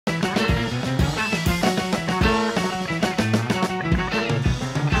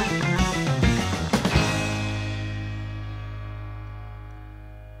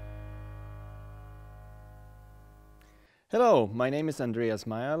Hello, my name is Andreas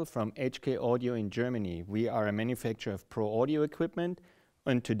Mayerl from HK Audio in Germany. We are a manufacturer of pro audio equipment,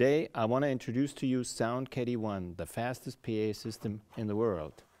 and today I want to introduce to you Soundcaddy One, the fastest PA system in the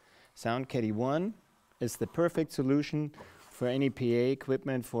world. Soundcaddy One is the perfect solution for any PA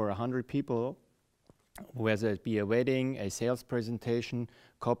equipment for 100 people, whether it be a wedding, a sales presentation,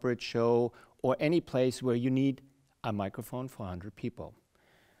 corporate show, or any place where you need a microphone for 100 people.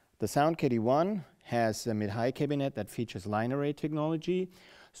 The Soundcaddy One has a mid-high cabinet that features line array technology,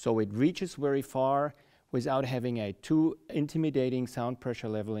 so it reaches very far without having a too intimidating sound pressure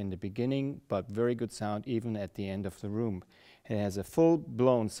level in the beginning, but very good sound even at the end of the room. It has a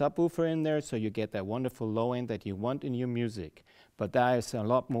full-blown subwoofer in there, so you get that wonderful low end that you want in your music. But there is a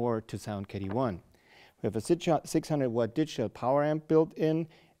lot more to Soundcaddy One. We have a 600-watt digital power amp built in,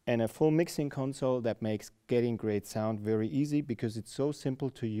 and a full mixing console that makes getting great sound very easy because it's so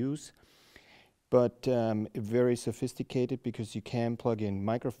simple to use, but very sophisticated because you can plug in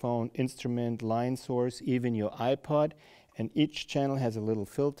microphone, instrument, line source, even your iPod, and each channel has a little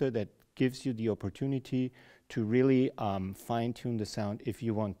filter that gives you the opportunity to really fine-tune the sound if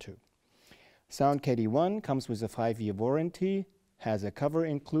you want to. Soundcaddy One comes with a 5-year warranty, has a cover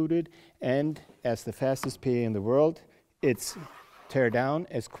included, and as the fastest PA in the world, it's tear down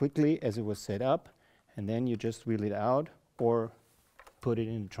as quickly as it was set up, and then you just wheel it out or put it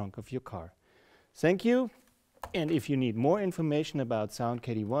in the trunk of your car. Thank you, and if you need more information about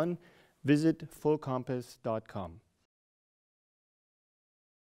Soundcaddy One, visit fullcompass.com.